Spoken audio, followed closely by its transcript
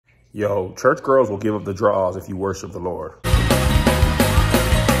Yo, church girls will give up the draws if you worship the Lord.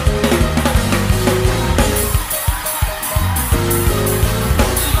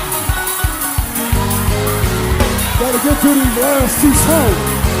 Gotta get through these last two songs.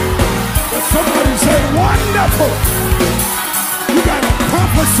 But somebody say, wonderful. You gotta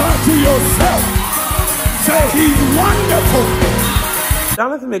prophesy to yourself. Say, he's wonderful.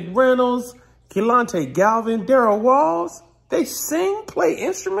 Jonathan McReynolds, Keelanté Galvin, Daryl Walls, they sing, play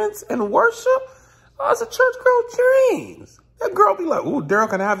instruments, and worship. Oh, it's a church girl dreams. That girl be like, ooh, Daryl,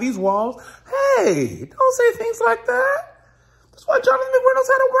 can I have these walls? Hey, don't say things like that. That's why Jonathan McReynolds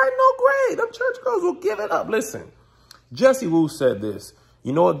had to write no grade. Them church girls will give it up. Listen. Jesse Wu said this,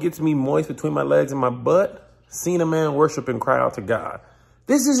 you know what gets me moist between my legs and my butt? Seeing a man worship and cry out to God.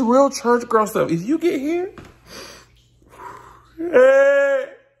 This is real church girl stuff. If you get here, hey,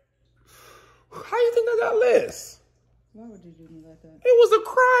 how you think I got less? Why would you do me like that? It was a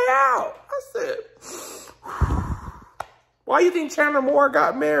cry out. I said, why you think Chandler Moore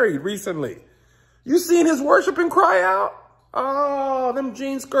got married recently? You seen his worship and cry out? Oh, them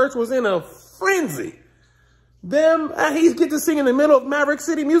jean skirts was in a frenzy. He's get to sing in the middle of Maverick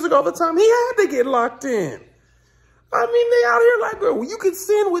City music all the time. He had to get locked in. I mean, they out here like, well, you can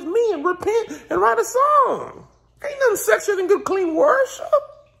sin with me and repent and write a song. Ain't nothing sexier than good, clean worship.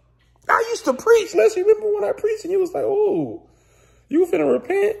 I used to preach. Let's remember when I preached and you was like, oh, you finna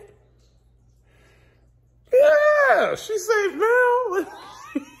repent? Yeah, she's saved now.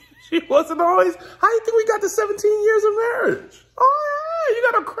 She wasn't always. How you think we got to 17 years of marriage? Oh, yeah, you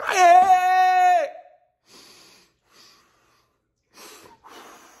gotta cry. Hey!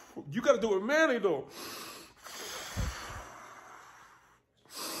 You got to do it manly, though.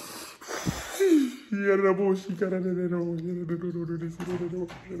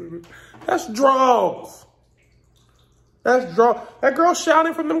 That's draws. That's draw. That girl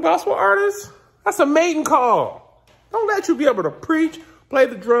shouting from them gospel artists, that's a maiden call. Don't let you be able to preach, play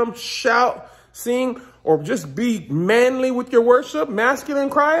the drum, shout, sing, or just be manly with your worship, masculine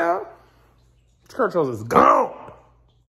cry out. Church girls is gone.